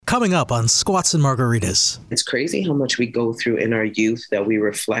coming up on Squats and Margaritas. It's crazy how much we go through in our youth that we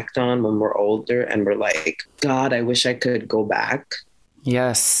reflect on when we're older and we're like, God, I wish I could go back.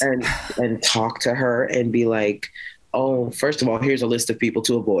 Yes. And talk to her and be like, oh, first of all, here's a list of people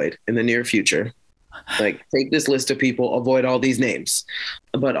to avoid in the near future. Like, take this list of people, avoid all these names.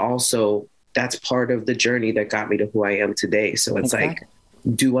 But also, that's part of the journey that got me to who I am today. So it's like,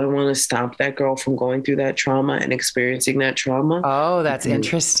 do I want to stop that girl from going through that trauma and experiencing that trauma? Oh, that's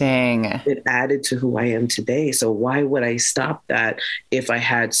interesting. It added to who I am today. So why would I stop that if I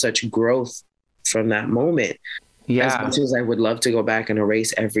had such growth from that moment? Yeah. As much as I would love to go back and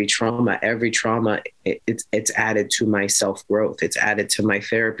erase every trauma, it's added to my self-growth. It's added to my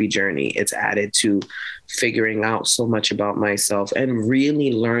therapy journey. It's added to figuring out so much about myself and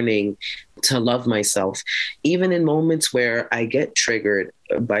really learning to love myself, even in moments where I get triggered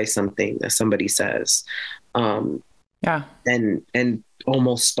by something that somebody says, and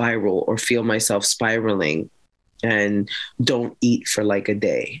almost spiral or feel myself spiraling and don't eat for like a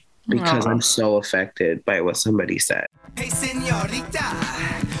day. Because I'm so affected by what somebody said. Hey,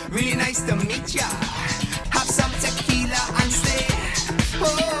 señorita, really nice to meet ya. Have some tequila and say,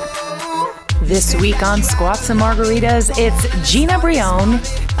 oh. This week on Squats and Margaritas, it's Gina Brillon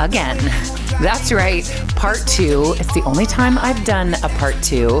again. That's right, part 2. It's the only time I've done a part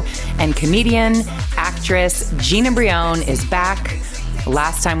 2. And comedian, actress Gina Brillon is back.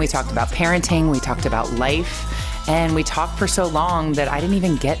 Last time we talked about parenting, we talked about life. And we talked for so long that I didn't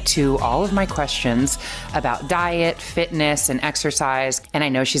even get to all of my questions about diet, fitness, and exercise. And I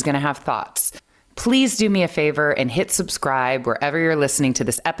know she's going to have thoughts. Please do me a favor and hit subscribe wherever you're listening to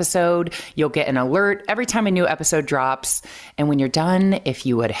this episode. You'll get an alert every time a new episode drops. And when you're done, if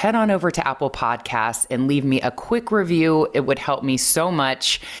you would head on over to Apple Podcasts and leave me a quick review, it would help me so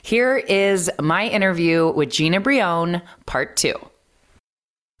much. Here is my interview with Gina Brillon, part 2.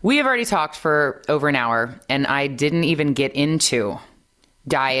 We have already talked for over an hour, and I didn't even get into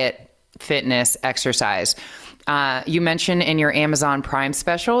diet, fitness, exercise. You mentioned in your Amazon Prime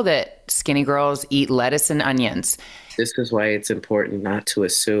special that skinny girls eat lettuce and onions. This is why it's important not to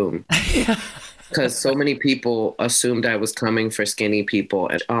assume. Because so many people assumed I was coming for skinny people.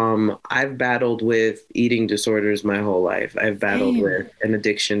 I've battled with eating disorders my whole life. I've battled with an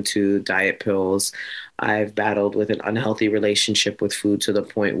addiction to diet pills. I've battled with an unhealthy relationship with food to the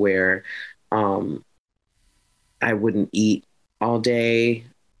point where I wouldn't eat all day.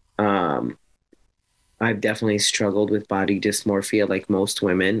 I've definitely struggled with body dysmorphia like most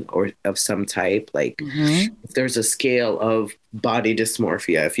women or of some type. Like if there's a scale of body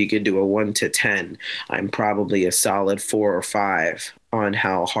dysmorphia, if you could do a 1 to 10, I'm probably a solid 4 or 5 on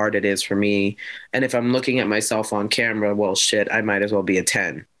how hard it is for me. And if I'm looking at myself on camera, well, shit, I might as well be a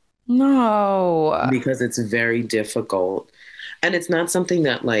 10. No. Because it's very difficult. And it's not something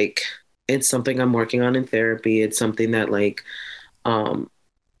that like, it's something I'm working on in therapy. It's something that like,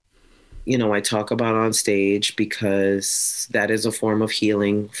 I talk about on stage because that is a form of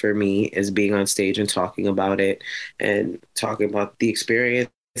healing for me, is being on stage and talking about it and talking about the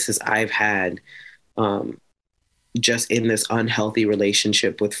experiences I've had just in this unhealthy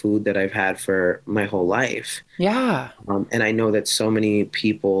relationship with food that I've had for my whole life. Yeah. And I know that so many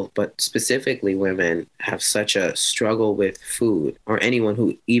people, but specifically women, have such a struggle with food, or anyone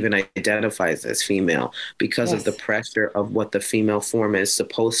who even identifies as female, because of the pressure of what the female form is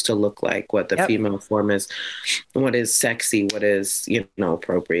supposed to look like, what the female form is, what is sexy, what is,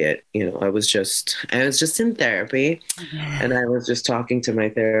 appropriate. I was just in therapy, and I was just talking to my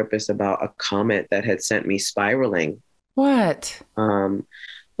therapist about a comment that had sent me spiraling. What?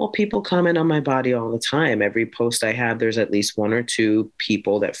 Well, people comment on my body all the time. Every post I have, there's at least 1 or 2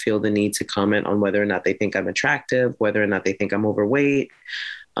 people that feel the need to comment on whether or not they think I'm attractive, whether or not they think I'm overweight,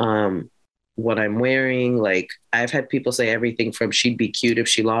 what I'm wearing. Like, I've had people say everything from she'd be cute if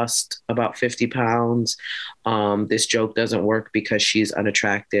she lost about 50 pounds. This joke doesn't work because she's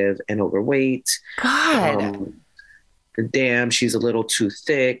unattractive and overweight. God. Damn, she's a little too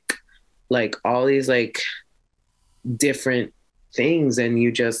thick. Like, all these like different things. And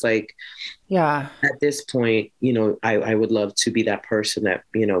you just like, at this point, I would love to be that person that,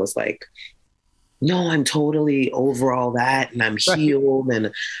 is like, no, I'm totally over all that, and I'm healed,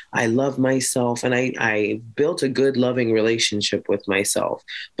 and I love myself, and I built a good, loving relationship with myself.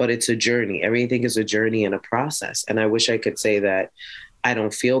 But it's a journey. Everything is a journey and a process. And I wish I could say that I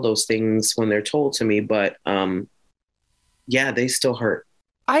don't feel those things when they're told to me, but they still hurt.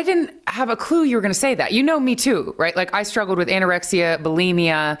 I didn't have a clue you were going to say that. Me too, right? Like, I struggled with anorexia,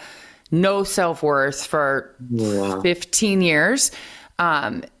 bulimia, no self-worth for 15 years.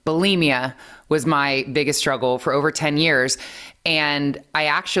 bulimia was my biggest struggle for over 10 years. And I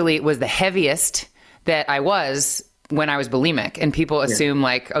actually was the heaviest that I was when I was bulimic. And people assume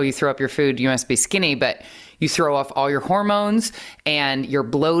like, oh, you throw up your food, you must be skinny, but you throw off all your hormones and you're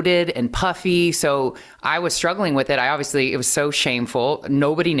bloated and puffy. So I was struggling with it. It was so shameful.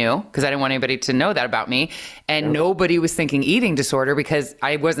 Nobody knew because I didn't want anybody to know that about me. And nobody was thinking eating disorder because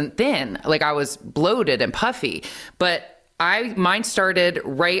I wasn't thin. Like I was bloated and puffy. But mine started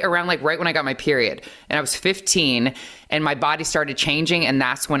right when I got my period, and I was 15 and my body started changing. And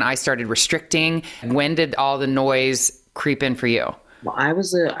that's when I started restricting. When did all the noise creep in for you? Well, I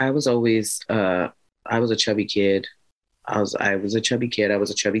was a chubby kid. I was a chubby kid. I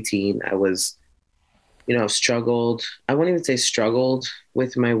was a chubby teen. I was, struggled. I won't even say struggled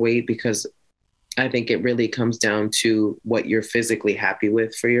with my weight because I think it really comes down to what you're physically happy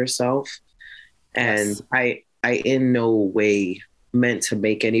with for yourself. And I in no way meant to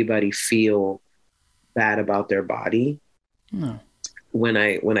make anybody feel bad about their body. No. When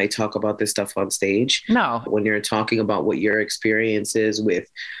I talk about this stuff on stage. No. When you're talking about what your experience is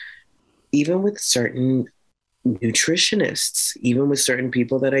even with certain nutritionists, even with certain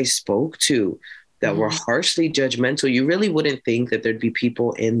people that I spoke to that were harshly judgmental, you really wouldn't think that there'd be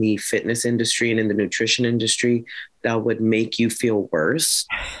people in the fitness industry and in the nutrition industry that would make you feel worse.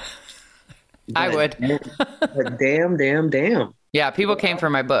 I would. But damn. Yeah, people came for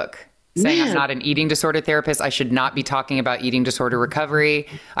my book saying I'm not an eating disorder therapist. I should not be talking about eating disorder recovery.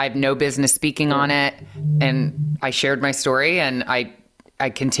 I have no business speaking on it. And I shared my story, and I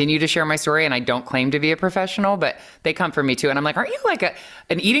continue to share my story, and I don't claim to be a professional, but they come for me too. And I'm like, aren't you like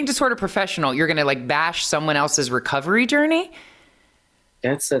an eating disorder professional? You're going to like bash someone else's recovery journey?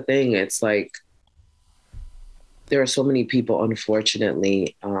 That's the thing. It's like, there are so many people,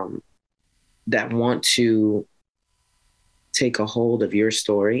 unfortunately, that want to take a hold of your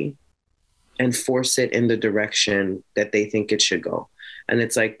story and force it in the direction that they think it should go. And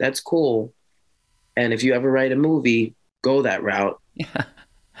it's like, that's cool. And if you ever write a movie, go that route. Yeah.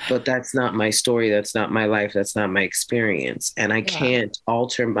 But that's not my story. That's not my life. That's not my experience. And I can't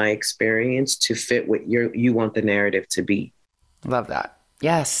alter my experience to fit what you want the narrative to be. Love that.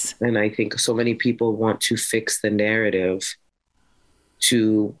 Yes. And I think so many people want to fix the narrative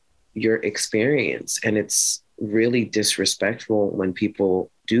to your experience. And it's really disrespectful when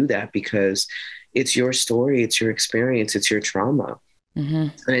people do that because it's your story, it's your experience, it's your trauma. Mm-hmm.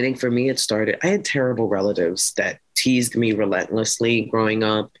 And I think for me, I had terrible relatives that teased me relentlessly growing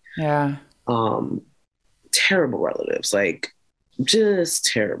up. Yeah. Terrible relatives, like just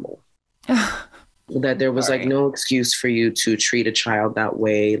terrible. That there was like no excuse for you to treat a child that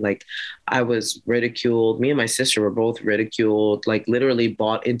way. Like I was ridiculed. Me and my sister were both ridiculed, like literally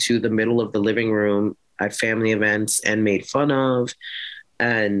brought into the middle of the living room at family events and made fun of.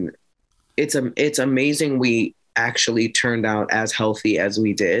 And it's amazing we actually turned out as healthy as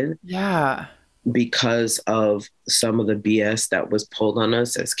we did. Yeah. Because of some of the BS that was pulled on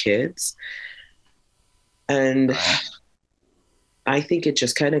us as kids. And I think it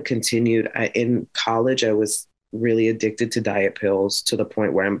just kind of continued. In college, I was really addicted to diet pills to the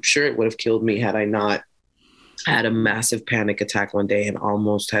point where I'm sure it would have killed me had I not had a massive panic attack one day and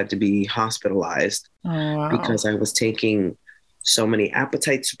almost had to be hospitalized because I was taking so many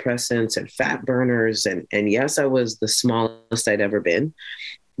appetite suppressants and fat burners. And yes, I was the smallest I'd ever been,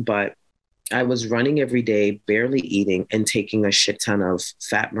 but I was running every day, barely eating, and taking a shit ton of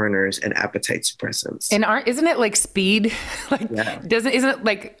fat burners and appetite suppressants. And isn't it like speed? Isn't it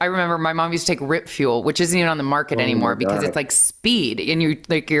like, I remember my mom used to take Rip Fuel, which isn't even on the market anymore because it's like speed and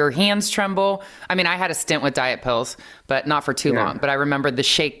your hands tremble. I mean, I had a stint with diet pills, but not for too long. But I remember the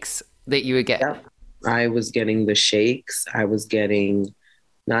shakes that you would get. Yeah. I was getting the shakes. I was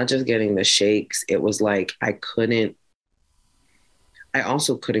not just getting the shakes. It was like, I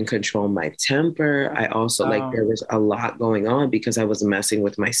also couldn't control my temper. I also there was a lot going on because I was messing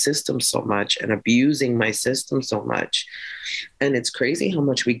with my system so much and abusing my system so much. And it's crazy how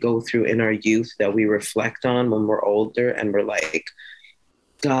much we go through in our youth that we reflect on when we're older and we're like,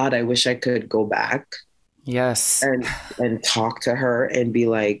 God, I wish I could go back. Yes. And talk to her and be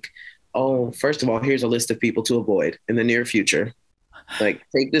like, oh, first of all, here's a list of people to avoid in the near future. Like,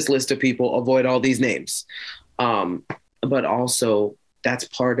 take this list of people, avoid all these names. But also, that's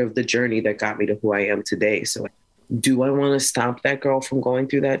part of the journey that got me to who I am today. So do I want to stop that girl from going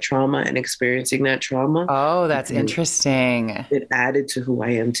through that trauma and experiencing that trauma? Oh, that's interesting. It added to who I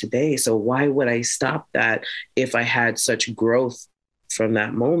am today. So why would I stop that if I had such growth from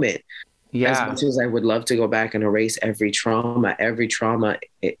that moment? Yeah. As much as I would love to go back and erase every trauma,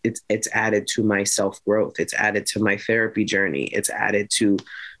 it's added to my self-growth. It's added to my therapy journey. It's added to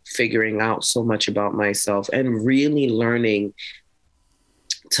figuring out so much about myself and really learning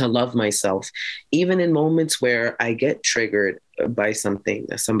to love myself, even in moments where I get triggered by something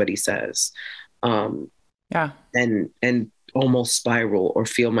that somebody says, and almost spiral or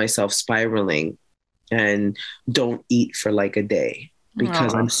feel myself spiraling and don't eat for like a day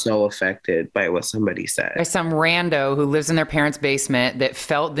because I'm so affected by what somebody said. There's some rando who lives in their parents' basement that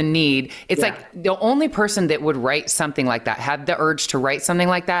felt the need. It's like the only person that would write something like that, have the urge to write something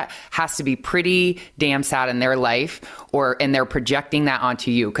like that, has to be pretty damn sad in their life, and they're projecting that onto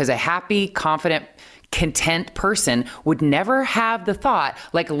you. Because a happy, confident, content person would never have the thought,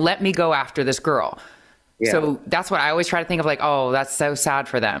 like, let me go after this girl. Yeah. So that's what I always try to think of, like, oh, that's so sad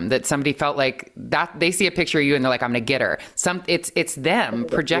for them that somebody felt like that. They see a picture of you and they're like, I'm going to get her. It's them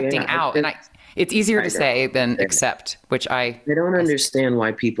projecting out. And it's easier to say than accept, which I don't understand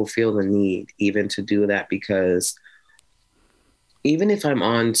why people feel the need even to do that, because even if I'm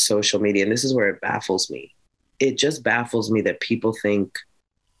on social media, and this is where it baffles me, it just baffles me that people think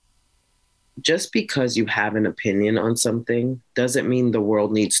just because you have an opinion on something doesn't mean the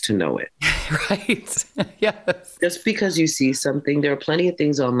world needs to know it. Right. Yes. Just because you see something, there are plenty of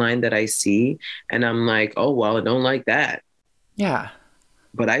things online that I see and I'm like, oh, well, I don't like that. Yeah.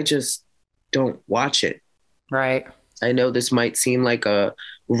 But I just don't watch it. Right. I know this might seem like a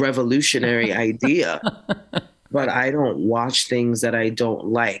revolutionary idea, but I don't watch things that I don't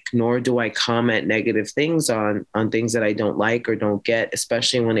like, nor do I comment negative things on things that I don't like or don't get,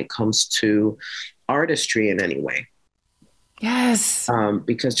 especially when it comes to artistry in any way. Yes.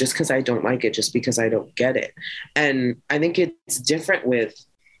 Because just because I don't like it, just because I don't get it. And I think it's different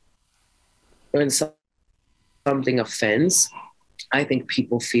when something offends. I think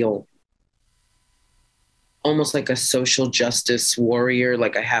people feel almost like a social justice warrior.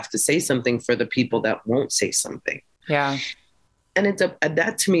 Like I have to say something for the people that won't say something. Yeah. And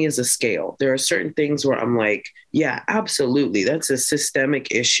that to me is a scale. There are certain things where I'm like, yeah, absolutely. That's a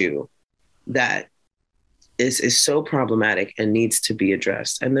systemic issue that is so problematic and needs to be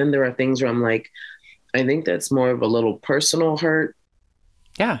addressed. And then there are things where I'm like, I think that's more of a little personal hurt.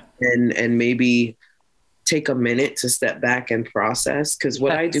 Yeah. And maybe take a minute to step back and process. Because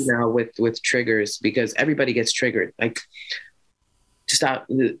what I do now with triggers, because everybody gets triggered, like stop.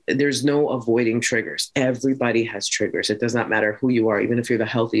 There's no avoiding triggers. Everybody has triggers. It does not matter who you are. Even if you're the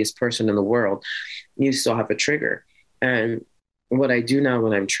healthiest person in the world, you still have a trigger. And what I do now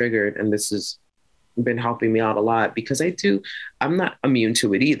when I'm triggered, and this has been helping me out a lot, because I'm not immune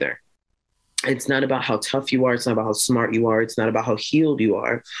to it either. It's not about how tough you are. It's not about how smart you are. It's not about how healed you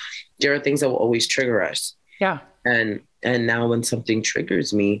are. There are things that will always trigger us. Yeah. And now when something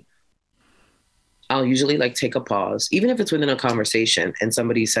triggers me, I'll usually like take a pause, even if it's within a conversation and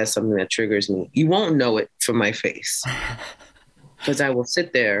somebody says something that triggers me. You won't know it from my face because I will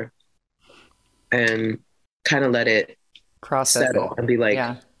sit there and kind of let it settle and be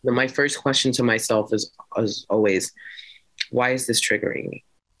like, my first question to myself is always, why is this triggering me?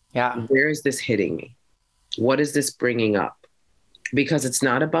 Yeah. Where is this hitting me? What is this bringing up? Because it's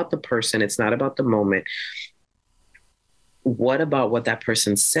not about the person. It's not about the moment. What about what that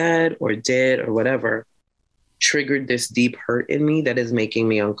person said or did or whatever triggered this deep hurt in me that is making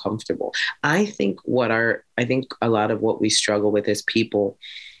me uncomfortable? I think a lot of what we struggle with as people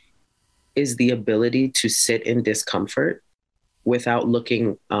is the ability to sit in discomfort without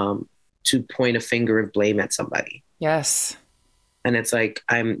looking to point a finger of blame at somebody. Yes. And it's like,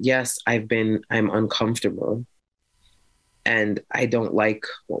 I'm uncomfortable and I don't like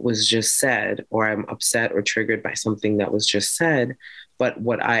what was just said, or I'm upset or triggered by something that was just said. But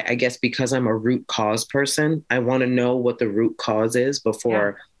what I guess because I'm a root cause person, I want to know what the root cause is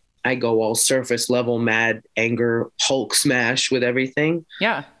before I go all surface level, mad, anger, Hulk smash with everything.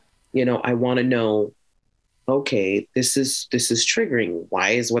 Yeah. I want to know, okay, this is triggering. Why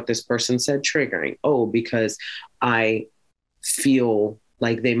is what this person said triggering? Oh, because I feel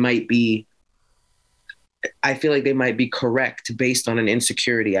like they might be correct based on an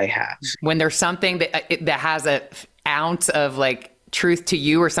insecurity I have. When there's something that has an ounce of like truth to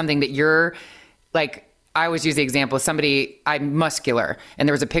you, or something that you're like, I always use the example of I'm muscular and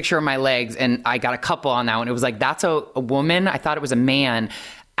there was a picture of my legs and I got a couple on that one. It was like, that's a woman. I thought it was a man.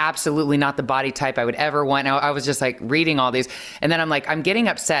 Absolutely not the body type I would ever want. Now I was just like reading all these, and then I'm like, I'm getting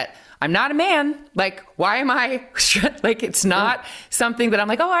upset. I'm not a man. Like, why am I like, it's not something that I'm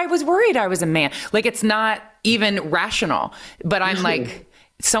like, oh, I was worried I was a man. Like, it's not even rational, but I'm like,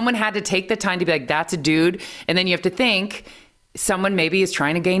 someone had to take the time to be like, that's a dude. And then you have to think, someone maybe is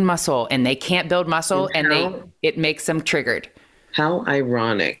trying to gain muscle and they can't build muscle it makes them triggered. How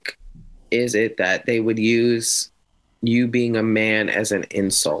ironic is it that they would use you being a man as an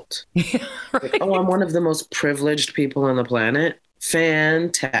insult? Right. Like, oh, I'm one of the most privileged people on the planet.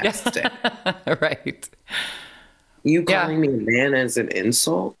 Fantastic. Right. You calling me a man as an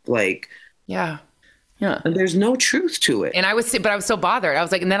insult? Like, yeah. And there's no truth to it. And I was so bothered. I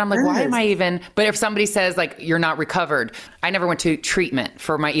was like, and then I'm like, why am I even, but if somebody says like, you're not recovered, I never went to treatment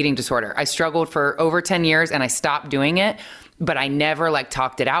for my eating disorder. I struggled for over 10 years and I stopped doing it, but I never like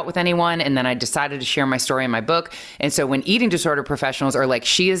talked it out with anyone. And then I decided to share my story in my book. And so when eating disorder professionals are like,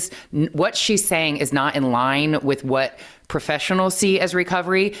 what she's saying is not in line with what professionals see as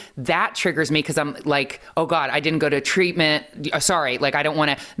recovery, that triggers me because I'm like, oh God, I didn't go to treatment. Sorry, like I don't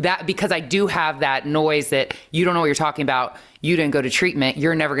want to, that because I do have that noise that you don't know what you're talking about. You didn't go to treatment.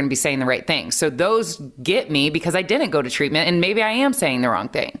 You're never going to be saying the right thing. So those get me because I didn't go to treatment and maybe I am saying the wrong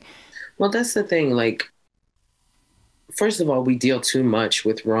thing. Well, that's the thing. Like, first of all, we deal too much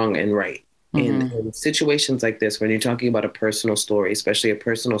with wrong and right. In situations like this, when you're talking about a personal story, especially a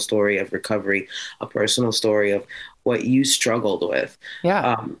personal story of recovery, a personal story of what you struggled with,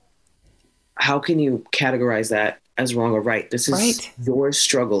 how can you categorize that as wrong or right? This is your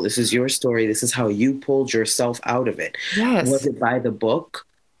struggle. This is your story. This is how you pulled yourself out of it. Yes. Was it by the book?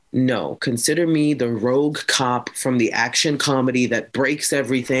 No. Consider me the rogue cop from the action comedy that breaks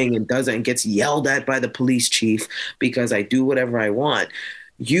everything and gets yelled at by the police chief because I do whatever I want.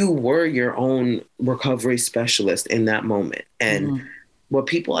 You were your own recovery specialist in that moment. And what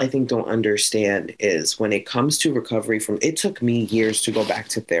people, I think, don't understand is when it comes to recovery it took me years to go back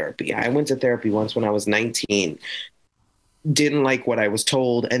to therapy. I went to therapy once when I was 19, didn't like what I was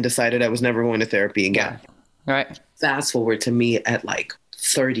told and decided I was never going to therapy again. Right. Fast forward to me at like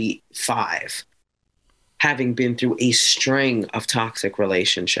 35, having been through a string of toxic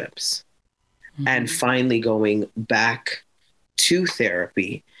relationships and finally going back to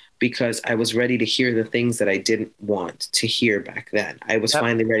therapy because I was ready to hear the things that I didn't want to hear back then. I was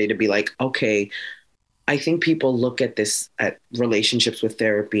finally ready to be like, okay, I think people look at relationships with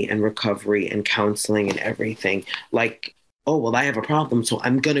therapy and recovery and counseling and everything like, oh, well, I have a problem, so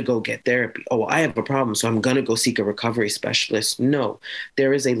I'm going to go get therapy. Oh, well, I have a problem, so I'm going to go seek a recovery specialist. No,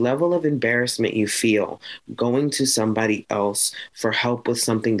 there is a level of embarrassment you feel going to somebody else for help with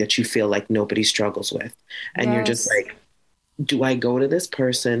something that you feel like nobody struggles with. And you're just like, do I go to this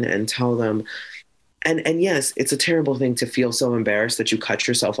person and tell them? And yes, it's a terrible thing to feel so embarrassed that you cut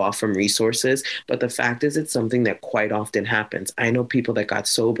yourself off from resources. But the fact is, it's something that quite often happens. I know people that got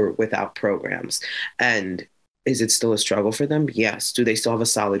sober without programs. And is it still a struggle for them? Yes. Do they still have a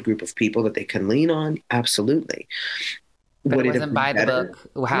solid group of people that they can lean on? Absolutely. But it wasn't by the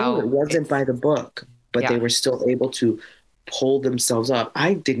book. No, it wasn't by the book. But they were still able to pull themselves up.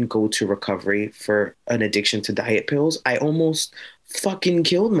 I didn't go to recovery for an addiction to diet pills. I almost fucking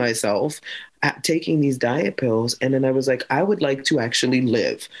killed myself at taking these diet pills. And then I was like, I would like to actually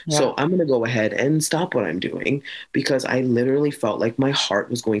live. So I'm going to go ahead and stop what I'm doing because I literally felt like my heart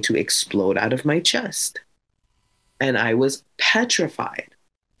was going to explode out of my chest. And I was petrified.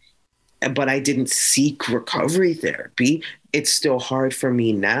 But I didn't seek recovery therapy. It's still hard for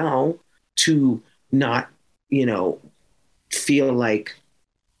me now to not, feel like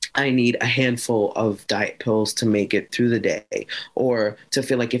I need a handful of diet pills to make it through the day, or to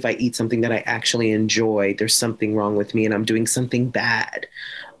feel like if I eat something that I actually enjoy, there's something wrong with me and I'm doing something bad.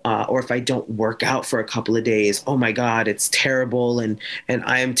 Or if I don't work out for a couple of days, oh my God, it's terrible and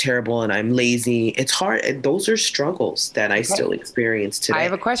I am terrible and I'm lazy. It's hard. Those are struggles that I still experience today. I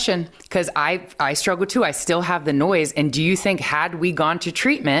have a question because I struggle too. I still have the noise. And do you think had we gone to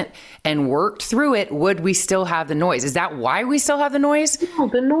treatment and worked through it, would we still have the noise? Is that why we still have the noise? No,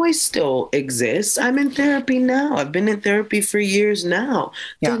 the noise still exists. I'm in therapy now. I've been in therapy for years now.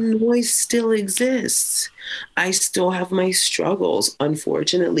 The noise still exists. I still have my struggles.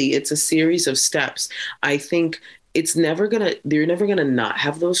 Unfortunately, it's a series of steps. I think you're never going to not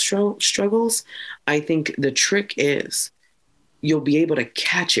have those struggles. I think the trick is you'll be able to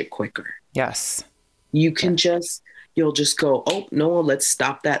catch it quicker. Yes. You can you'll just go, oh, no, let's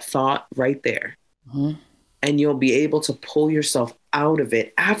stop that thought right there. Mm-hmm. And you'll be able to pull yourself out of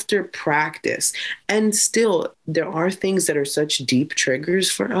it after practice. And still, there are things that are such deep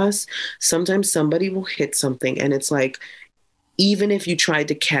triggers for us. Sometimes somebody will hit something and it's like, even if you tried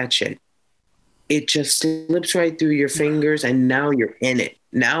to catch it, it just slips right through your fingers and now you're in it.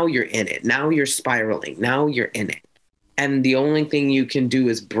 Now you're in it. Now you're spiraling. Now you're in it. And the only thing you can do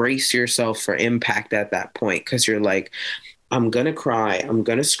is brace yourself for impact at that point because you're like, I'm going to cry. I'm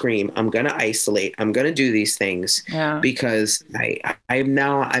going to scream. I'm going to isolate. I'm going to do these things because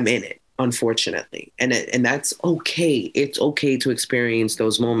I'm in it, unfortunately. And that's okay. It's okay to experience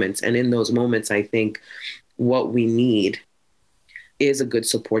those moments. And in those moments, I think what we need is a good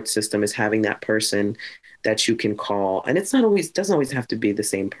support system, is having that person that you can call. And it's doesn't always have to be the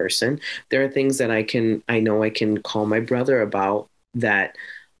same person. There are things that I know I can call my brother about that,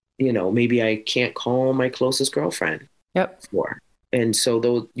 maybe I can't call my closest girlfriend for. And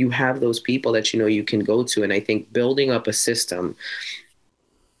so you have those people that, you can go to. And I think building up a system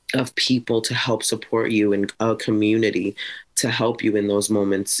of people to help support you in a community to help you in those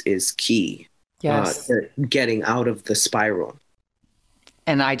moments is key. Yes. Getting out of the spiral.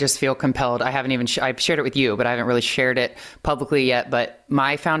 And I just feel compelled. I haven't even, I've shared it with you, but I haven't really shared it publicly yet. But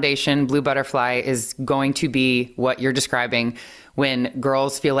my foundation, Blue Butterfly, is going to be what you're describing when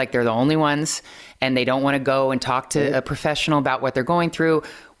girls feel like they're the only ones and they don't want to go and talk to a professional about what they're going through.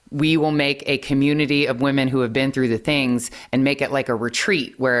 We will make a community of women who have been through the things and make it like a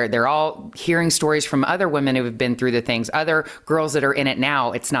retreat where they're all hearing stories from other women who have been through the things, other girls that are in it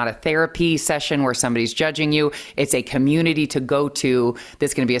now. It's not a therapy session where somebody's judging you. It's a community to go to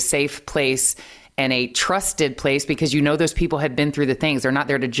that's going to be a safe place and a trusted place because those people have been through the things. They're not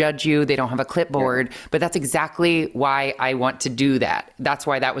there to judge you. They don't have a clipboard, but that's exactly why I want to do that. That's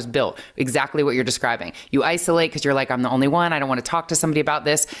why that was built. Exactly what you're describing. You isolate because you're like, I'm the only one. I don't want to talk to somebody about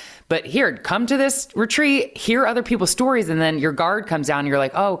this, but here, come to this retreat, hear other people's stories. And then your guard comes down and you're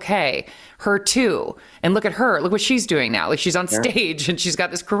like, oh, okay, her too. And look at her, look what she's doing now. Like she's on stage and she's got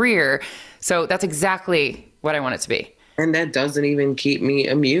this career. So that's exactly what I want it to be. And that doesn't even keep me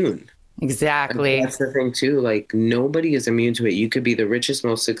immune. Exactly. And that's the thing too. Like nobody is immune to it. You could be the richest,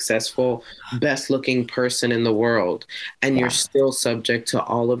 most successful, best looking person in the world. And you're still subject to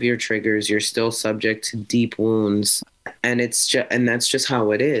all of your triggers. You're still subject to deep wounds. And that's just how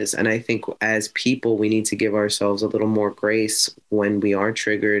it is. And I think as people, we need to give ourselves a little more grace when we are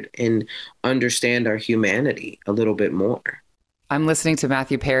triggered and understand our humanity a little bit more. I'm listening to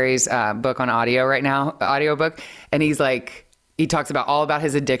Matthew Perry's book on audio right now, audiobook. And he talks all about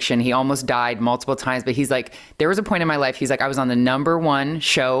his addiction. He almost died multiple times, but he's like, there was a point in my life, he's like, I was on the #1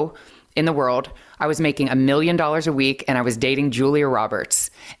 show in the world. I was making $1 million a week and I was dating Julia Roberts,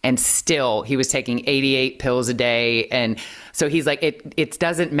 and still he was taking 88 pills a day. And so he's like, it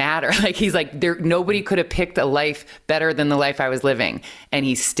doesn't matter. Like, he's like, nobody could have picked a life better than the life I was living. And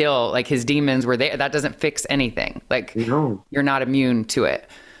he's still like, his demons were there. That doesn't fix anything. Like, no. You're not immune to it.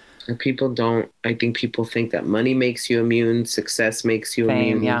 And I think people think that money makes you immune, success makes you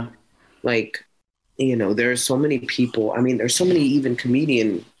immune. Yeah. Like, there are so many people. I mean, there's so many even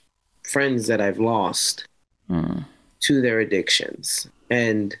comedian friends that I've lost to their addictions.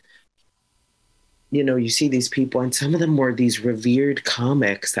 And, you see these people, and some of them were these revered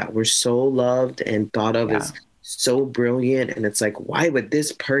comics that were so loved and thought of as so brilliant. And it's like, why would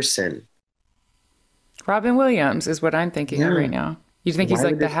this person? Robin Williams is what I'm thinking of right now. You think he's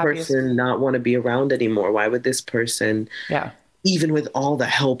like the happiest? Why would this person not want to be around anymore? Why would this person, even with all the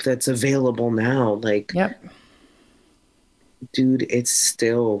help that's available now, like, dude,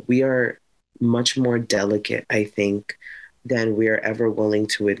 we are much more delicate, I think, than we are ever willing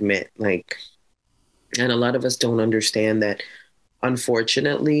to admit. Like, and a lot of us don't understand that,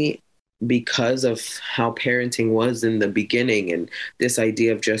 unfortunately, because of how parenting was in the beginning and this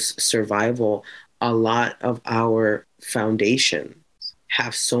idea of just survival, a lot of our foundation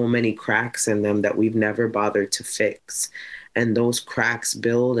have so many cracks in them that we've never bothered to fix. And those cracks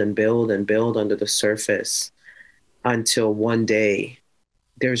build and build and build under the surface until one day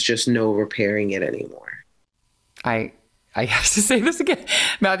there's just no repairing it anymore. I have to say this again.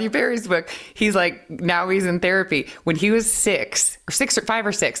 Matthew Perry's book, he's like, now he's in therapy. When he was 5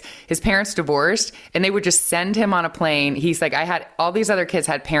 or 6, his parents divorced and they would just send him on a plane. He's like, all these other kids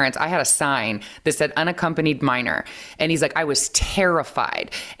had parents. I had a sign that said unaccompanied minor. And he's like, I was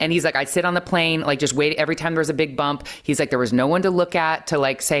terrified. And he's like, I'd sit on the plane, like just wait every time there was a big bump. He's like, there was no one to look at to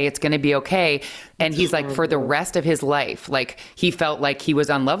like say it's going to be okay. And he's like, for the rest of his life, like he felt like he was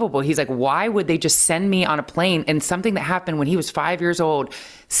unlovable. He's like, why would they just send me on a plane? And something that happened when he was 5 years old,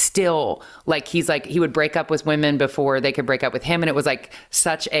 still, like, he's like, he would break up with women before they could break up with him. And it was like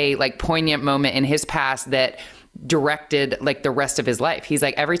such a like poignant moment in his past that directed like the rest of his life. He's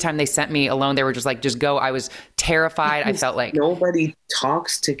like, every time they sent me alone, they were just like, just go. I was terrified. I felt like nobody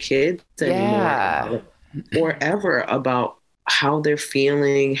talks to kids anymore or ever about how they're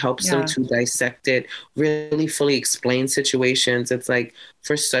feeling, helps them to dissect it, really fully explain situations. It's like,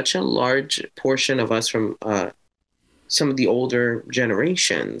 for such a large portion of us from some of the older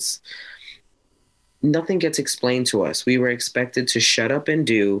generations, nothing gets explained to us. We were expected to shut up and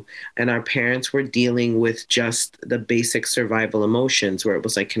do, and our parents were dealing with just the basic survival emotions where it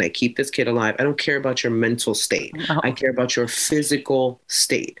was like, can I keep this kid alive? I don't care about your mental state. Oh. I care about your physical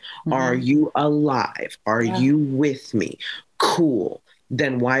state. Are you alive? Are you with me? Cool.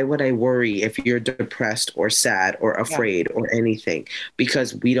 Then why would I worry if you're depressed or sad or afraid or anything?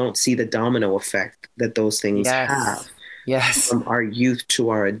 Because we don't see the domino effect that those things have. Yes. From our youth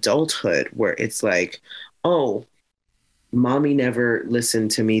to our adulthood, where it's like, oh, mommy never listened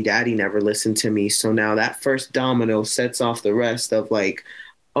to me, daddy never listened to me. So now that first domino sets off the rest of like,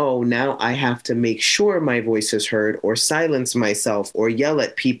 oh, now I have to make sure my voice is heard or silence myself or yell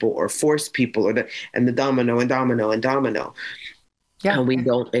at people or force people and the domino and domino and domino. Yeah. And we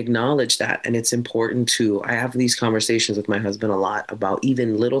don't acknowledge that. And it's important I have these conversations with my husband a lot about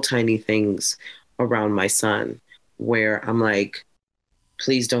even little tiny things around my son, where I'm like,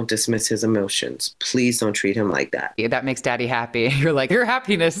 please don't dismiss his emotions. Please don't treat him like that. Yeah, that makes daddy happy. You're like, your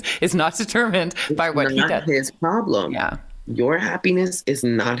happiness is not determined by what he does. It's not his problem. Yeah. Your happiness is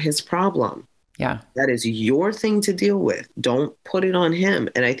not his problem. Yeah. That is your thing to deal with. Don't put it on him.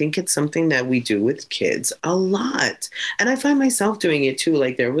 And I think it's something that we do with kids a lot. And I find myself doing it too.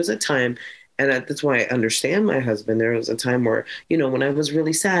 Like there was a time, and that's why I understand my husband. There was a time where, when I was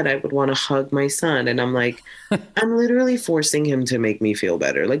really sad, I would want to hug my son. And I'm like, I'm literally forcing him to make me feel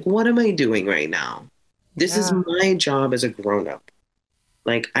better. Like, what am I doing right now? This is my job as a grown-up.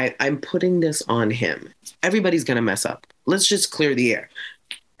 Like, I'm putting this on him. Everybody's going to mess up. Let's just clear the air.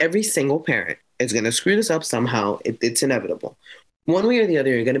 Every single parent is going to screw this up somehow. It's inevitable. One way or the other,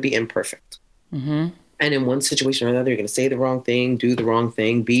 you're going to be imperfect. Mm-hmm. And in one situation or another, you're going to say the wrong thing, do the wrong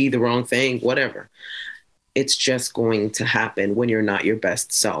thing, be the wrong thing, whatever. It's just going to happen when you're not your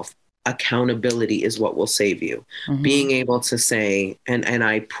best self. Accountability is what will save you. Mm-hmm. Being able to say, and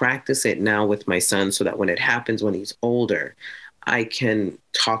I practice it now with my son so that when it happens when he's older, I can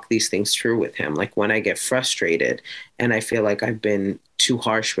talk these things through with him. Like when I get frustrated and I feel like I've been too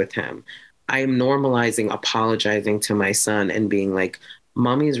harsh with him, I am normalizing apologizing to my son and being like,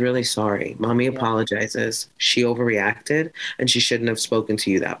 Mommy is really sorry. Mommy apologizes. She overreacted and she shouldn't have spoken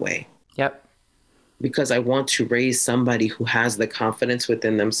to you that way. Yep. Because I want to raise somebody who has the confidence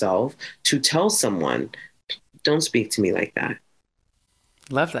within themselves to tell someone, don't speak to me like that.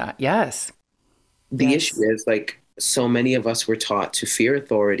 Love that. Yes. The issue is like so many of us were taught to fear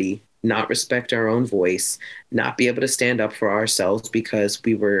authority, not respect our own voice, not be able to stand up for ourselves because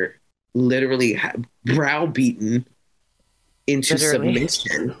we were literally browbeaten into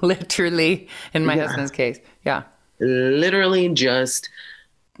submission. Literally, in my husband's case. Yeah. Literally just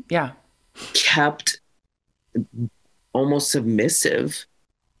kept almost submissive.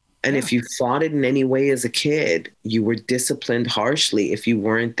 And if you fought it in any way as a kid, you were disciplined harshly if you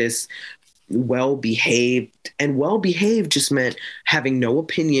weren't this well-behaved. And well-behaved just meant having no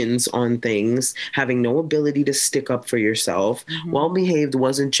opinions on things, having no ability to stick up for yourself. Mm-hmm. Well-behaved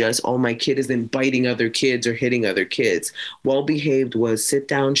wasn't just, oh, my kid isn't biting other kids or hitting other kids. Well-behaved was sit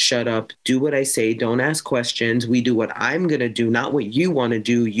down, shut up, do what I say, don't ask questions. We do what I'm going to do, not what you want to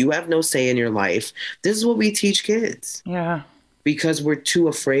do. You have no say in your life. This is what we teach kids. Yeah. Because we're too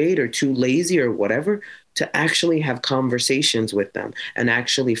afraid or too lazy or whatever to actually have conversations with them and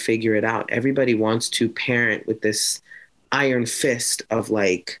actually figure it out. Everybody wants to parent with this iron fist of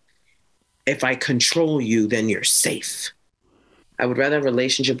like, if I control you, then you're safe. I would rather have a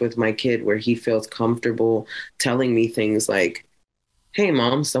relationship with my kid where he feels comfortable telling me things like, hey,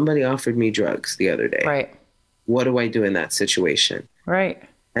 Mom, somebody offered me drugs the other day. Right. What do I do in that situation? Right.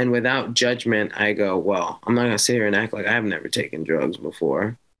 And without judgment, I go, well, I'm not going to sit here and act like I've never taken drugs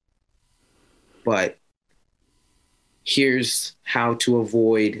before. But here's how to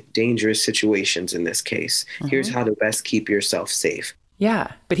avoid dangerous situations in this case. Mm-hmm. Here's how to best keep yourself safe.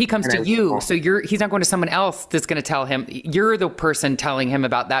 Yeah. But he comes to you. So he's not going to someone else that's going to tell him. You're the person telling him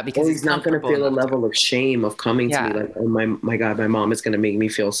about that because he's not going to feel a level of shame of coming to me like, oh my God, my mom is going to make me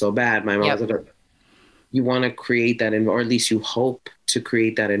feel so bad. My mom's going to... You want to create that, or at least you hope to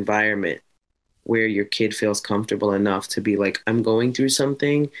create that environment where your kid feels comfortable enough to be like, I'm going through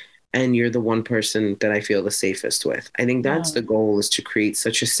something and you're the one person that I feel the safest with. I think that's the goal, is to create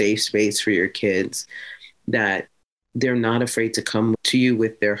such a safe space for your kids that they're not afraid to come to you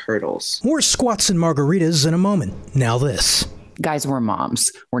with their hurdles. More Squats and Margaritas in a moment. Now this. Guys, we're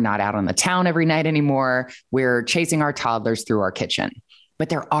moms. We're not out on the town every night anymore. We're chasing our toddlers through our kitchen. But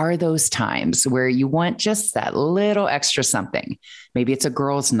there are those times where you want just that little extra something. Maybe it's a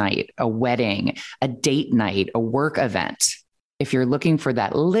girls' night, a wedding, a date night, a work event. If you're looking for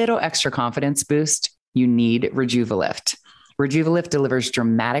that little extra confidence boost, you need Rejuvalift. Rejuvalift delivers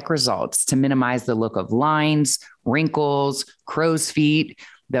dramatic results to minimize the look of lines, wrinkles, crow's feet,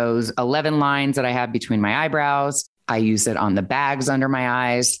 those 11 lines that I have between my eyebrows. I use it on the bags under my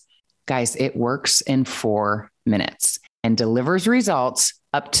eyes. Guys, it works in 4 minutes and delivers results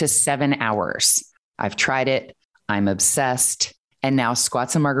up to 7 hours. I've tried it. I'm obsessed. And now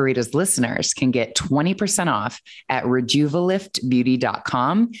Squats and Margaritas listeners can get 20% off at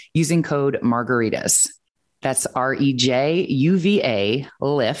rejuvaliftbeauty.com using code margaritas. That's REJUVA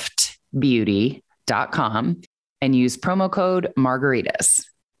liftbeauty.com and use promo code margaritas.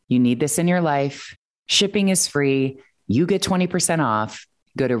 You need this in your life. Shipping is free. You get 20% off.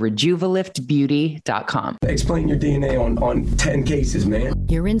 Go to rejuvaliftbeauty.com. Explain your DNA on 10 cases, man.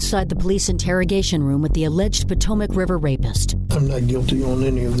 You're inside the police interrogation room with the alleged Potomac River rapist. I'm not guilty on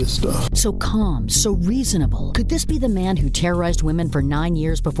any of this stuff. So calm, so reasonable. Could this be the man who terrorized women for 9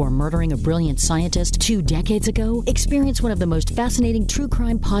 years before murdering a brilliant scientist 2 decades ago? Experience one of the most fascinating true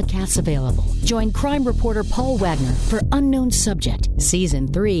crime podcasts available. Join crime reporter Paul Wagner for Unknown Subject, Season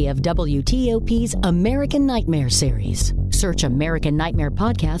 3 of WTOP's American Nightmare series. Search American Nightmare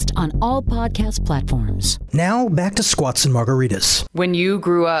Podcast on all podcast platforms. Now back to Squats and Margaritas. When you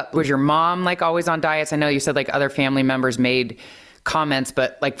grew up, was your mom like always on diets? I know you said like other family members made comments,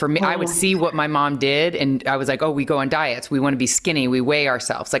 but like for me, I would see what my mom did and I was like, oh, we go on diets. We want to be skinny. We weigh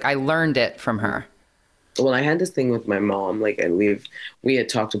ourselves. Like I learned it from her. Well, I had this thing with my mom, like, and we had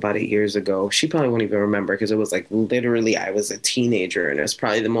talked about it years ago. She probably won't even remember because it was like literally I was a teenager, and it was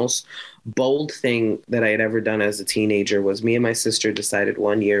probably the most bold thing that I had ever done as a teenager. Was me and my sister decided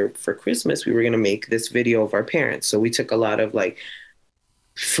one year for Christmas we were going to make this video of our parents. So we took a lot of like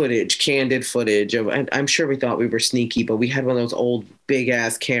footage, candid footage of, and I'm sure we thought we were sneaky, but we had one of those old big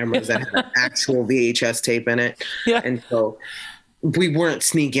ass cameras that had an actual VHS tape in it. Yeah. And so we weren't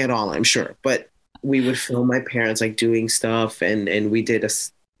sneaky at all, I'm sure, but we would film my parents like doing stuff, and we did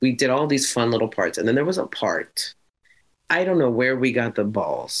all these fun little parts. And then there was a part, I don't know where we got the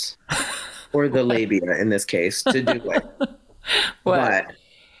balls or the labia in this case to do it. But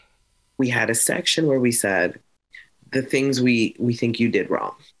we had a section where we said the things we think you did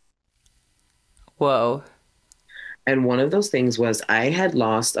wrong. Whoa. And one of those things was I had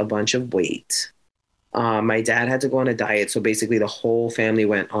lost a bunch of weight. My dad had to go on a diet. So basically the whole family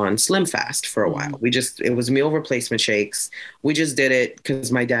went on Slim Fast for a while. It was meal replacement shakes. We just did it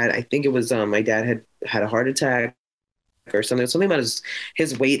because my dad, I think it was, my dad had a heart attack or something about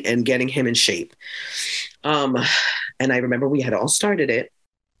his weight and getting him in shape. And I remember we had all started it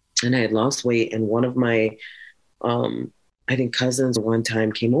and I had lost weight. And one of my, I think cousins one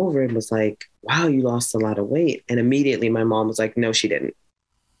time came over and was like, wow, you lost a lot of weight. And immediately my mom was like, no, she didn't.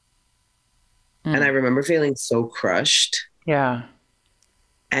 And I remember feeling so crushed. Yeah.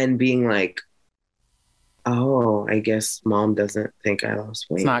 And being like, oh, I guess mom doesn't think I lost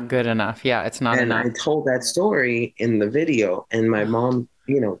weight. It's not good enough. Yeah, it's not enough. And I told that story in the video, and my mom,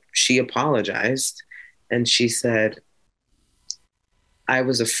 she apologized and she said, I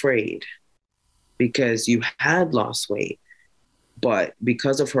was afraid because you had lost weight, but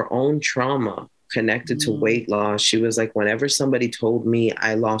because of her own trauma connected to weight loss, she was like, whenever somebody told me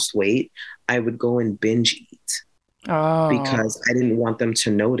I lost weight, I would go and binge eat because I didn't want them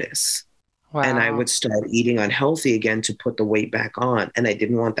to notice. Wow. And I would start eating unhealthy again to put the weight back on. And I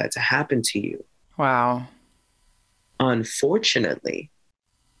didn't want that to happen to you. Wow. Unfortunately,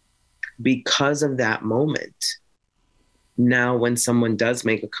 because of that moment, now when someone does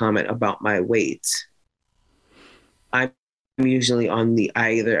make a comment about my weight, I'm usually on the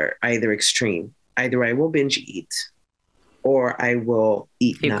either extreme. Either I will binge eat or I will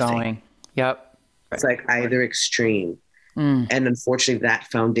eat Keep nothing. Going. Yep. It's like either extreme. And unfortunately,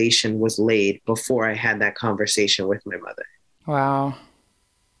 that foundation was laid before I had that conversation with my mother. Wow.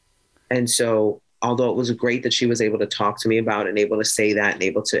 And so, although it was great that she was able to talk to me about it and able to say that and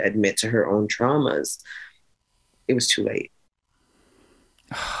able to admit to her own traumas, it was too late.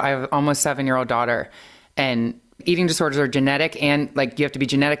 I have almost 7-year-old daughter, and eating disorders are genetic, and like you have to be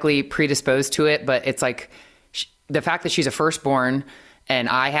genetically predisposed to it. But it's like the fact that she's a firstborn and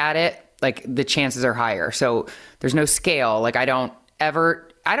I had it, like the chances are higher. So there's no scale. Like I don't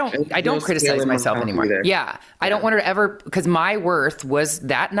criticize myself anymore. Yeah. I don't want her to ever, because my worth was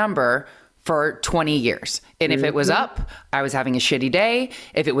that number for 20 years. And if it was up, I was having a shitty day.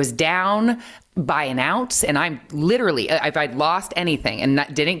 If it was down by an ounce, and I'm literally, if I'd lost anything and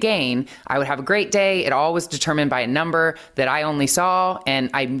didn't gain, I would have a great day. It all was determined by a number that I only saw. And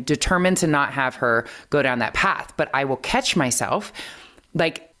I'm determined to not have her go down that path. But I will catch myself.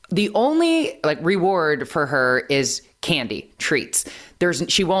 Like the only reward for her is candy, treats.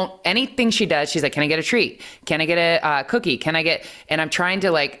 She won't, anything she does, she's like, can I get a treat? Can I get a cookie? And I'm trying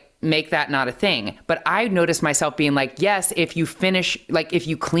to like make that not a thing. But I noticed myself being like, yes, if you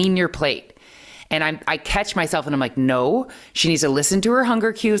clean your plate. And I catch myself and I'm like, no, she needs to listen to her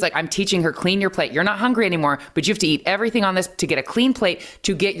hunger cues. Like I'm teaching her, clean your plate. You're not hungry anymore, but you have to eat everything on this to get a clean plate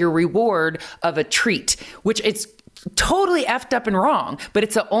to get your reward of a treat, which it's totally effed up and wrong. But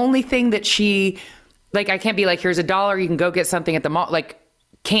it's the only thing that she, like, I can't be like, here's $1, you can go get something at the mall, like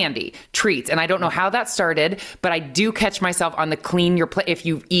candy, treats. And I don't know how that started, but I do catch myself on the clean your plate if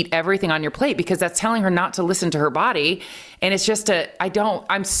you eat everything on your plate, because that's telling her not to listen to her body. And it's just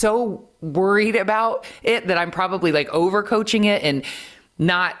I'm so worried about it that I'm probably like overcoaching it and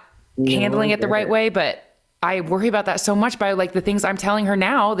not handling it the right way. But I worry about that so much by like the things I'm telling her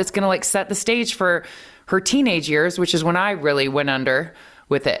now that's going to like set the stage for her teenage years, which is when I really went under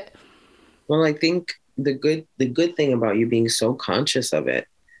with it. Well, I think the good thing about you being so conscious of it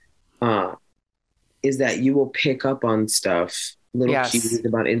is that you will pick up on stuff, little cues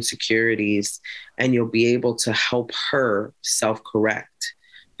about insecurities, and you'll be able to help her self-correct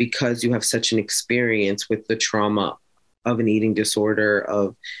because you have such an experience with the trauma of an eating disorder,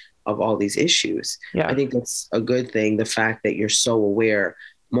 of all these issues. Yeah. I think that's a good thing. The fact that you're so aware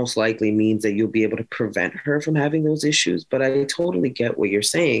most likely means that you'll be able to prevent her from having those issues. But I totally get what you're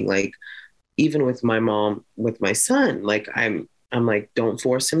saying. Like, even with my mom, with my son, like I'm like, don't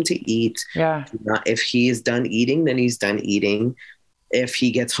force him to eat. Yeah. If he is done eating, then he's done eating. If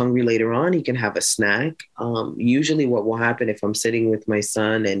he gets hungry later on, he can have a snack. Usually what will happen if I'm sitting with my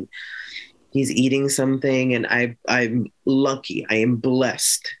son and he's eating something, and I'm lucky, I am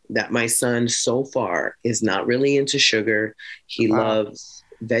blessed that my son so far is not really into sugar. He loves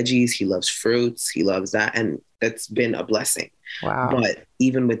veggies. He loves fruits. He loves that. And that's been a blessing. Wow. But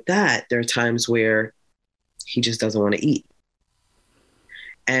even with that, there are times where he just doesn't want to eat.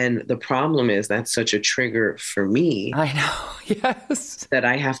 And the problem is that's such a trigger for me. I know. Yes. That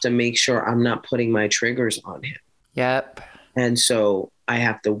I have to make sure I'm not putting my triggers on him. Yep. And so I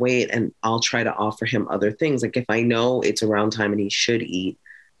have to wait, and I'll try to offer him other things. Like if I know it's around time and he should eat,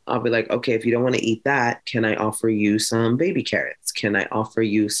 I'll be like, okay, if you don't want to eat that, can I offer you some baby carrots? Can I offer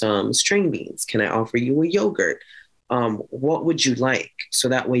you some string beans? Can I offer you a yogurt? What would you like? So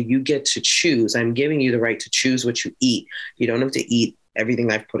that way you get to choose. I'm giving you the right to choose what you eat. You don't have to eat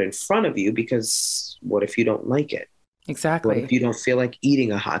everything I've put in front of you, because what if you don't like it? Exactly. What if you don't feel like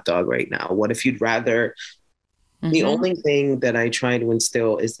eating a hot dog right now? What if you'd rather... Mm-hmm. The only thing that I try to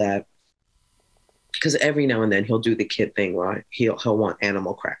instill is that, because every now and then he'll do the kid thing where he'll want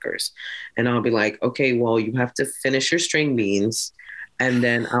animal crackers. And I'll be like, okay, well, you have to finish your string beans. And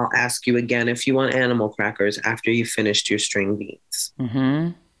then I'll ask you again if you want animal crackers after you finished your string beans.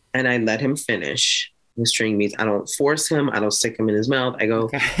 Mm-hmm. And I let him finish the string beans. I don't force him. I don't stick him in his mouth. I go,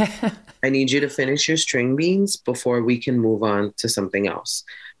 okay. I need you to finish your string beans before we can move on to something else.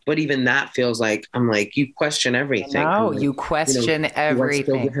 But even that feels like, I'm like, you question everything. No, like, you question everything.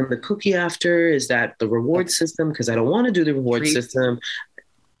 Do I still give him the cookie after? Is that the reward system? Because I don't want to do the reward system.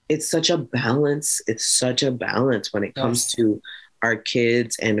 It's such a balance. It's such a balance when it comes to our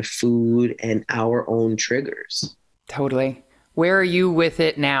kids and food and our own triggers. Totally. Where are you with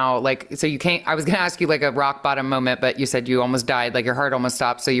it now? Like, so you can't, I was going to ask you like a rock bottom moment, but you said you almost died, like your heart almost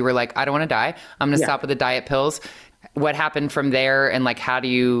stopped. So you were like, I don't want to die. I'm going to stop with the diet pills. What happened from there, and like, how do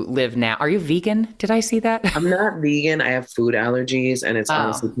you live now? Are you vegan? Did I see that? I'm not vegan. I have food allergies, and it's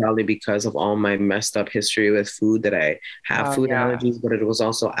honestly probably because of all my messed up history with food that I have food allergies, but it was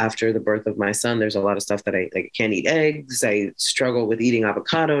also after the birth of my son. There's a lot of stuff that I can't eat eggs. I struggle with eating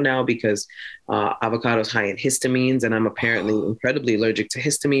avocado now because avocado is high in histamines, and I'm apparently incredibly allergic to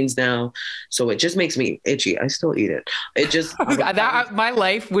histamines now. So it just makes me itchy. I still eat it. It just... my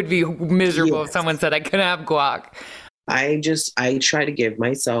life would be miserable if someone said I couldn't have guac. I try to give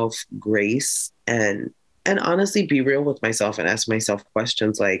myself grace and honestly be real with myself and ask myself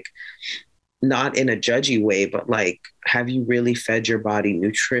questions, like, not in a judgy way, but like, have you really fed your body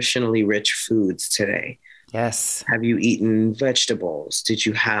nutritionally rich foods today? Yes. Have you eaten vegetables? Did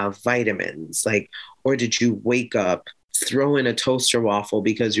you have vitamins? Like, or did you wake up, throw in a toaster waffle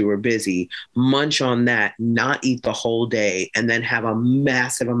because you were busy, munch on that, not eat the whole day, and then have a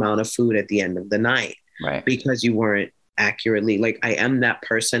massive amount of food at the end of the night? Right. Because you weren't accurately, like, I am that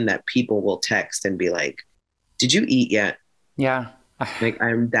person that people will text and be like, did you eat yet? Yeah. Like,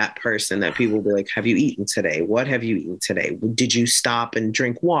 I'm that person that people will be like, have you eaten today? What have you eaten today? Did you stop and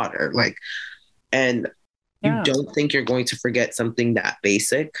drink water? Like, and you don't think you're going to forget something that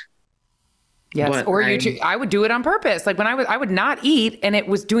basic. Yes. Or I would do it on purpose. Like when I would not eat, and it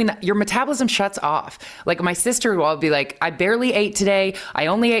was doing that. Your metabolism shuts off. Like my sister will be like, I barely ate today. I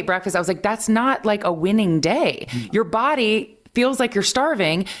only ate breakfast. I was like, that's not like a winning day. Your body feels like you're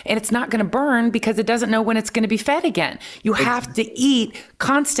starving, and it's not going to burn because it doesn't know when it's going to be fed again. You have to eat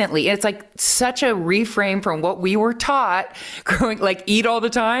constantly. And it's like such a reframe from what we were taught growing, like eat all the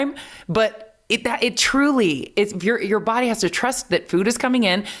time. But it truly, your body has to trust that food is coming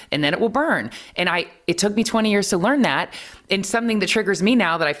in and then it will burn. And it took me 20 years to learn that. And something that triggers me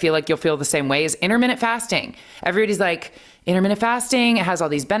now that I feel like you'll feel the same way is intermittent fasting. Everybody's like, intermittent fasting, it has all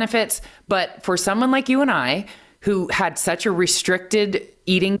these benefits. But for someone like you and I, who had such a restricted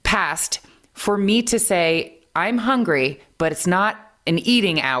eating past, for me to say, I'm hungry, but it's not an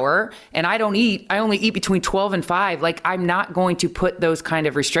eating hour, and I only eat between 12 and 5. Like, I'm not going to put those kind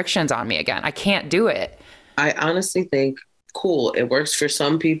of restrictions on me again. I can't do it. I honestly think, cool, it works for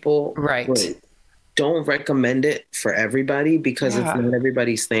some people. Right. Don't recommend it for everybody because it's not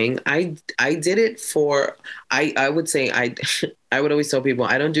everybody's thing. I did it for, I would say, I would always tell people,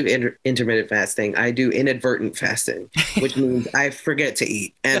 I don't do intermittent fasting. I do inadvertent fasting, which means I forget to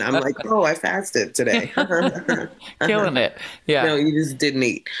eat. And I'm like, oh, I fasted today. Killing it. Yeah. No, you just didn't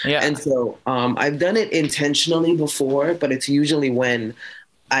eat. Yeah. And so I've done it intentionally before, but it's usually when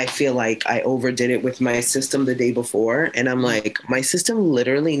I feel like I overdid it with my system the day before. And I'm like, my system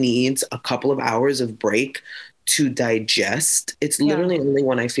literally needs a couple of hours of break to digest. It's literally only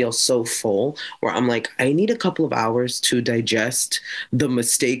when I feel so full where I'm like, I need a couple of hours to digest the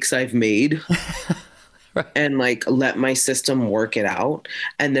mistakes I've made. Right. And like let my system work it out.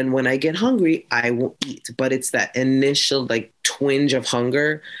 And then when I get hungry, I will eat. But it's that initial like twinge of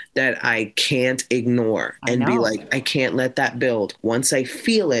hunger that I can't ignore and be like, I can't let that build. Once I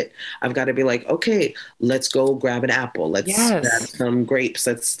feel it, I've got to be like, okay, let's go grab an apple. Let's grab some grapes.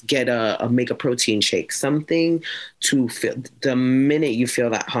 Let's get make a protein shake, something to feel the minute you feel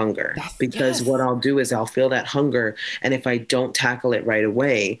that hunger. Because what I'll do is I'll feel that hunger. And if I don't tackle it right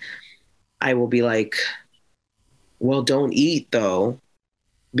away, I will be like, well, don't eat though,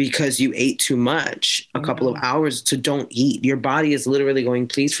 because you ate too much a couple of hours to don't eat. Your body is literally going,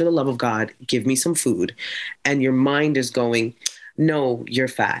 please, for the love of God, give me some food. And your mind is going, no, you're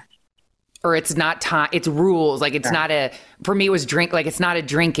fat. Or it's not time. It's rules. Like it's not for me, it was like, it's not a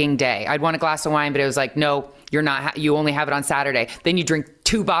drinking day. I'd want a glass of wine, but it was like, no, you're not, you only have it on Saturday. Then you drink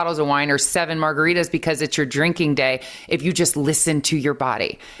 2 bottles of wine or 7 margaritas because it's your drinking day. If you just listen to your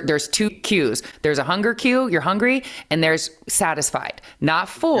body, there's 2 cues. There's a hunger cue, you're hungry, and there's satisfied, not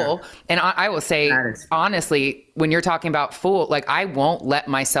full. Yeah. And I will say, honestly, when you're talking about full, like I won't let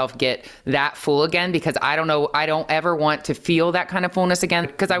myself get that full again because I don't ever want to feel that kind of fullness again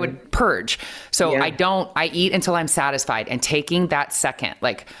because I would purge. So I eat until I'm satisfied, and taking that second,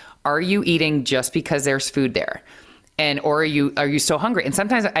 like, are you eating just because there's food there? And, or are you still hungry? And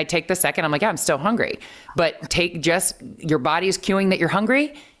sometimes I take the second, I'm like, yeah, I'm still hungry. But your body is cueing that you're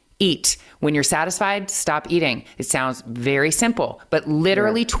hungry, eat. When you're satisfied, stop eating. It sounds very simple, but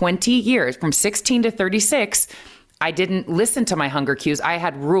literally 20 years, from 16 to 36, I didn't listen to my hunger cues. I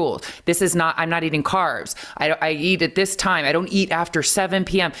had rules. I'm not eating carbs. I eat at this time. I don't eat after 7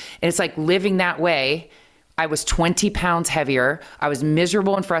 p.m. And it's like living that way. I was 20 pounds heavier. I was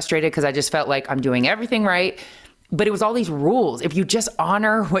miserable and frustrated because I just felt like I'm doing everything right. But it was all these rules. If you just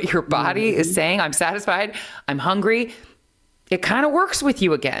honor what your body is saying, I'm satisfied, I'm hungry, it kind of works with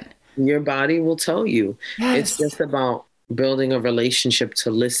you again. Your body will tell you. Yes. It's just about building a relationship to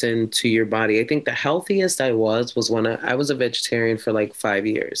listen to your body. I think the healthiest I was when I was a vegetarian for like 5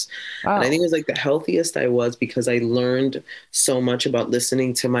 years. Wow. And I think it was like the healthiest I was because I learned so much about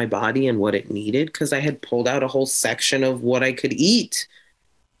listening to my body and what it needed, because I had pulled out a whole section of what I could eat.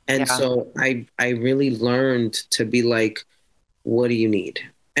 And so I really learned to be like, what do you need?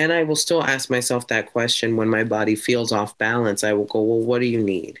 And I will still ask myself that question when my body feels off balance. I will go, well, what do you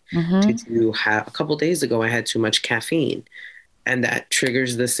need? Did you have, a couple of days ago, I had too much caffeine, and that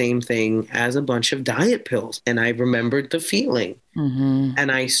triggers the same thing as a bunch of diet pills. And I remembered the feeling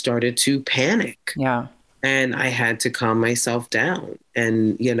and I started to panic. Yeah. And I had to calm myself down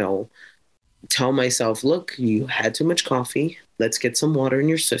and, tell myself, look, you had too much coffee. Let's get some water in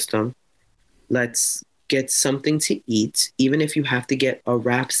your system. Let's get something to eat, even if you have to get a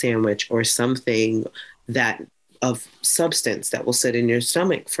wrap sandwich or something that of substance that will sit in your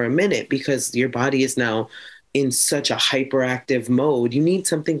stomach for a minute, because your body is now in such a hyperactive mode. You need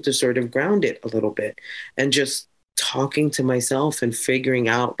something to sort of ground it a little bit. And just talking to myself and figuring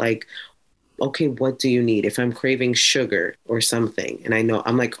out like, okay, what do you need? If I'm craving sugar or something, and I know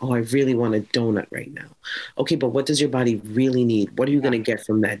I'm like, oh, I really want a donut right now. Okay, but what does your body really need? What are you going to get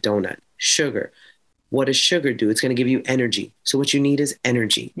from that donut? sugar. What does sugar do? It's going to give you energy. So what you need is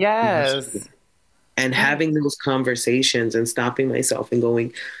energy. Yes. And having those conversations and stopping myself and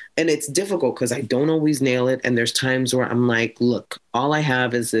going, and it's difficult because I don't always nail it. And there's times where I'm like, look, all I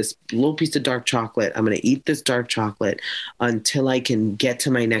have is this little piece of dark chocolate. I'm going to eat this dark chocolate until I can get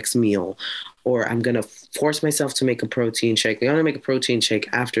to my next meal. Or I'm going to force myself to make a protein shake. I'm going to make a protein shake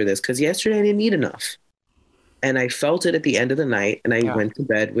after this because yesterday I didn't eat enough. And I felt it at the end of the night. And I went to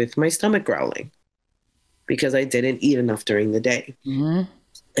bed with my stomach growling because I didn't eat enough during the day. Mm-hmm.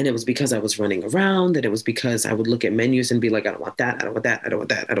 And it was because I was running around, and it was because I would look at menus and be like, I don't want that. I don't want that. I don't want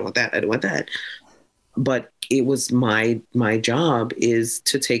that. I don't want that. I don't want that. But it was my job is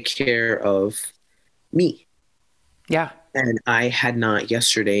to take care of me. Yeah. And I had not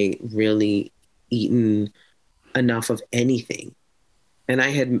yesterday really eaten enough of anything. And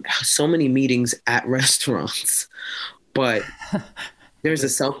I had so many meetings at restaurants, but there's a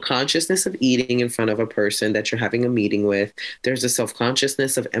self-consciousness of eating in front of a person that you're having a meeting with. There's a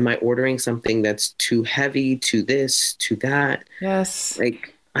self-consciousness of, am I ordering something that's too heavy, to this, to that? Yes.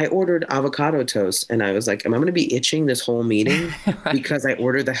 Like I ordered avocado toast and I was like, am I going to be itching this whole meeting right. because I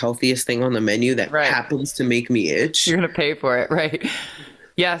ordered the healthiest thing on the menu that right. happens to make me itch? You're going to pay for it. Right.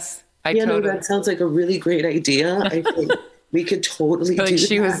 Yes. No, that sounds like a really great idea. I think we could totally do that.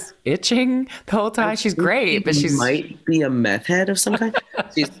 She was itching the whole time. She's great, but she's might be a meth head of some kind.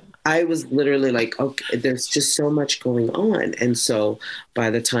 I was literally like, okay, there's just so much going on. And so by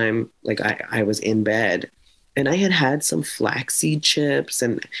the time like I was in bed and I had some flaxseed chips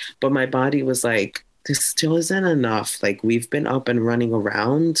but my body was like, this still isn't enough. Like we've been up and running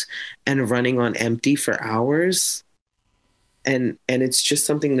around and running on empty for hours. And it's just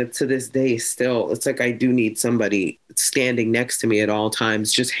something that to this day still, it's like I do need somebody standing next to me at all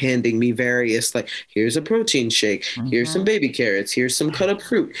times, just handing me various, like, here's a protein shake, here's some baby carrots, here's some cut up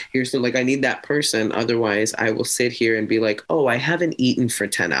fruit, here's some, like, I need that person. Otherwise, I will sit here and be like, oh, I haven't eaten for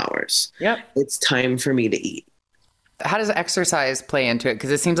 10 hours. Yep. It's time for me to eat. How does exercise play into it?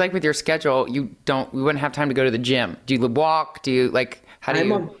 Because it seems like with your schedule, we wouldn't have time to go to the gym. Do you walk? Do you like...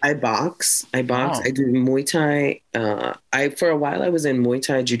 I box. I do Muay Thai. For a while I was in Muay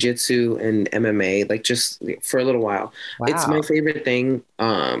Thai, Jiu-Jitsu, and MMA, like just for a little while. Wow. It's my favorite thing.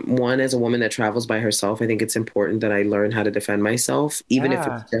 One, as a woman that travels by herself, I think it's important that I learn how to defend myself, even if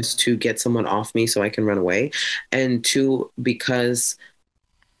it's just to get someone off me so I can run away. And two, because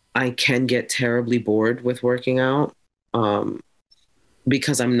I can get terribly bored with working out.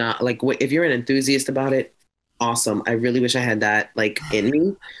 Because I'm not like, if you're an enthusiast about it, awesome. I really wish I had that like in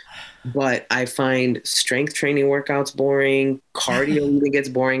me, but I find strength training workouts boring. Cardio even gets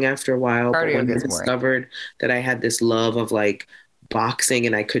boring after a while. But when I discovered that I had this love of like boxing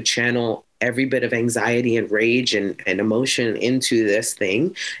and I could channel every bit of anxiety and rage and emotion into this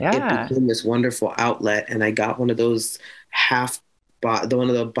thing, it became this wonderful outlet. And I got one of those one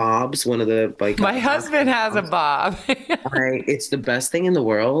of the bobs, one of the like. My husband has a bob. It's the best thing in the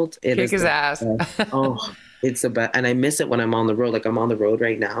world. Kick his ass. It's the best. And I miss it when I'm on the road. Like I'm on the road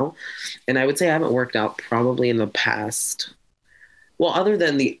right now. And I would say I haven't worked out probably in the past. Well, other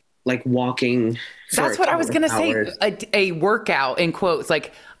than the like walking. That's what I was going to say. A workout in quotes.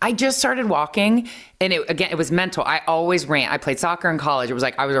 Like I just started walking and it was mental. I always ran. I played soccer in college. It was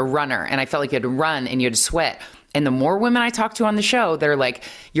like I was a runner and I felt like you had to run and you had to sweat. And the more women I talk to on the show, they're like,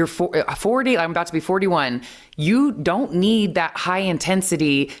 you're 40, I'm about to be 41. You don't need that high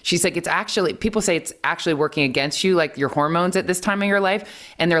intensity. She's like, people say it's actually working against you, like your hormones at this time of your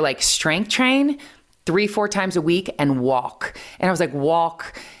life. And they're like, strength train 3-4 times a week and walk. And I was like,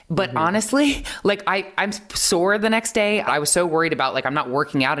 walk. But honestly, like I'm sore the next day. I was so worried about like, I'm not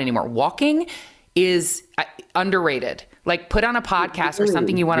working out anymore. Walking is underrated. Like put on a podcast or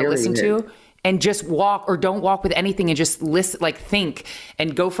something you want to listen to. And just walk, or don't walk with anything and just listen, like think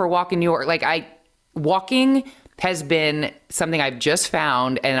and go for a walk in New York. Like walking has been something I've just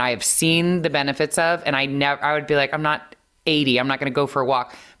found and I have seen the benefits of. And I would be like, I'm not 80. I'm not going to go for a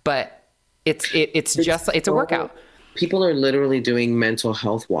walk, but it's a workout. People are literally doing mental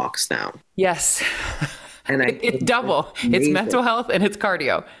health walks now. Yes. And it's double. It's mental health and it's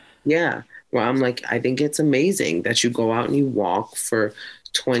cardio. Yeah. Well, I'm like, I think it's amazing that you go out and you walk for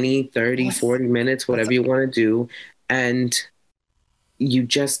 20, 30, 40 minutes, whatever you want to do. And you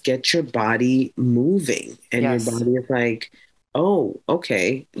just get your body moving and your body is like, oh,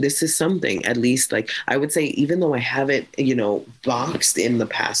 okay, this is something. At least like I would say, even though I haven't, boxed in the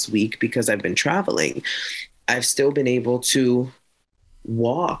past week because I've been traveling, I've still been able to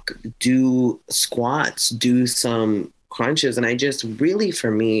walk, do squats, do some crunches. And I just really, for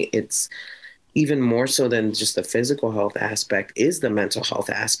me, it's even more so than just the physical health aspect is the mental health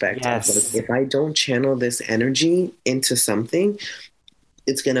aspect. Yes. Of like, if I don't channel this energy into something,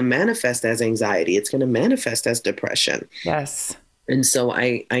 it's going to manifest as anxiety. It's going to manifest as depression. Yes. And so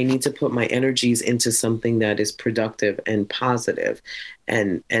I need to put my energies into something that is productive and positive,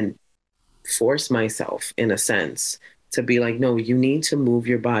 and force myself, in a sense, to be like, no, you need to move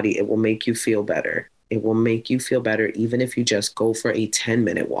your body. It will make you feel better. It will make you feel better, even if you just go for a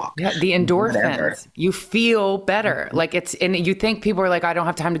 10-minute walk. Yeah, the endorphins. Whatever. You feel better. Like and you think people are like, I don't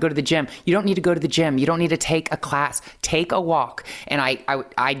have time to go to the gym. You don't need to go to the gym. You don't need to take a class. Take a walk. And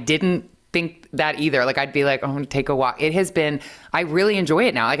I didn't think that either. Like, I'd be like, oh, I'm going to take a walk. It has been, I really enjoy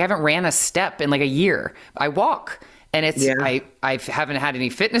it now. Like, I haven't ran a step in like a year. I walk. And it's, I haven't had any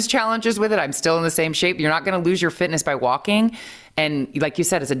fitness challenges with it. I'm still in the same shape. You're not going to lose your fitness by walking. And like you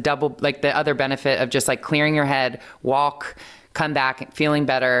said, it's a double, like the other benefit of just like clearing your head, walk, come back feeling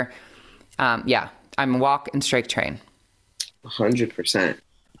better. I'm walk and strength train. 100%.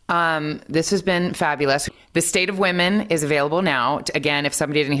 This has been fabulous. The State of Women is available now. Again, if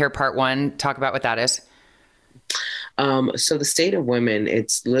somebody didn't hear part 1, talk about what that is. So the State of Women,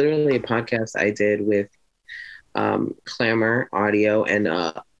 it's literally a podcast I did with Clamor Audio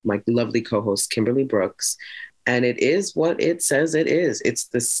and my lovely co-host Kimberly Brooks, and it is what it says it is. It's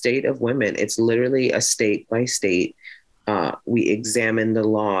the state of women. It's literally a state by state. We examine the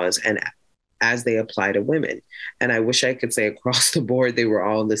laws and as they apply to women, and I wish I could say across the board they were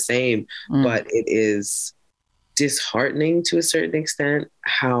all the same, but it is disheartening to a certain extent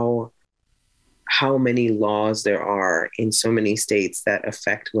how many laws there are in so many states that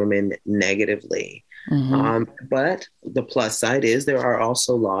affect women negatively. But the plus side is there are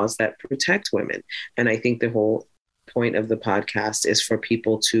also laws that protect women. And I think the whole point of the podcast is for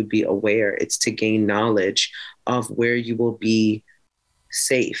people to be aware. It's to gain knowledge of where you will be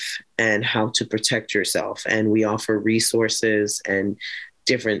safe and how to protect yourself. And we offer resources and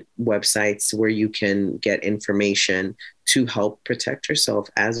different websites where you can get information to help protect yourself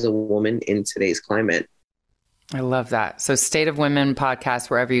as a woman in today's climate. I love that. So State of Women podcast,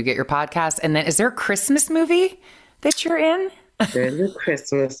 wherever you get your podcast. And then is there a Christmas movie that you're in? There's a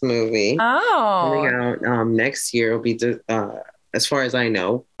Christmas movie coming out next year. It'll be, as far as I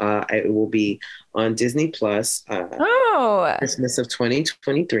know, it will be on Disney Plus, Christmas of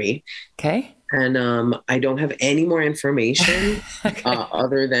 2023. Okay. And I don't have any more information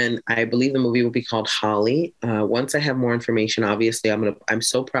other than I believe the movie will be called Holly. Once I have more information, obviously, I'm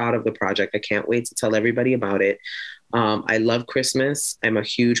so proud of the project. I can't wait to tell everybody about it. I love Christmas. I'm a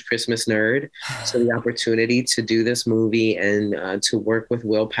huge Christmas nerd. So the opportunity to do this movie and to work with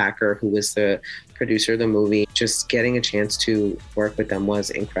Will Packer, who was the producer of the movie, just getting a chance to work with them was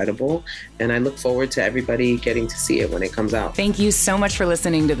incredible. And I look forward to everybody getting to see it when it comes out. Thank you so much for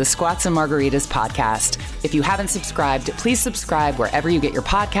listening to the Squats and Margaritas podcast. If you haven't subscribed, please subscribe wherever you get your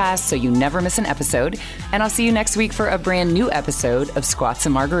podcasts so you never miss an episode. And I'll see you next week for a brand new episode of Squats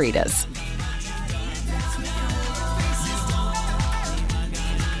and Margaritas.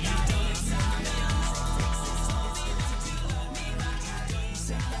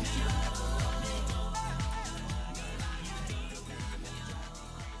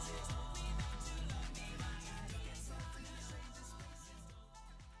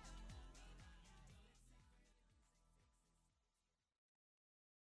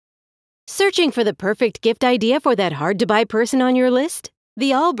 Searching for the perfect gift idea for that hard-to-buy person on your list?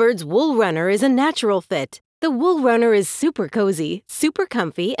 The Allbirds Wool Runner is a natural fit. The Wool Runner is super cozy, super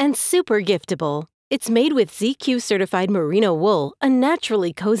comfy, and super giftable. It's made with ZQ-certified merino wool, a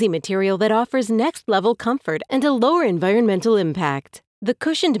naturally cozy material that offers next-level comfort and a lower environmental impact. The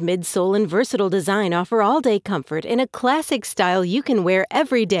cushioned midsole and versatile design offer all-day comfort in a classic style you can wear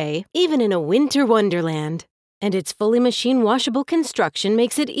every day, even in a winter wonderland. And its fully machine-washable construction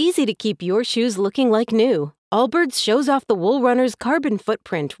makes it easy to keep your shoes looking like new. Allbirds shows off the Wool Runner's carbon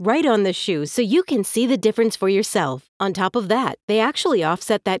footprint right on the shoe so you can see the difference for yourself. On top of that, they actually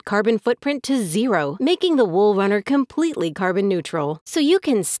offset that carbon footprint to 0, making the Wool Runner completely carbon neutral, so you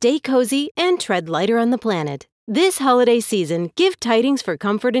can stay cozy and tread lighter on the planet. This holiday season, give tidings for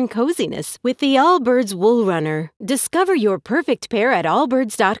comfort and coziness with the Allbirds Wool Runner. Discover your perfect pair at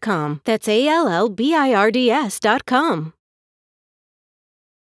allbirds.com. That's ALLBIRDS.com.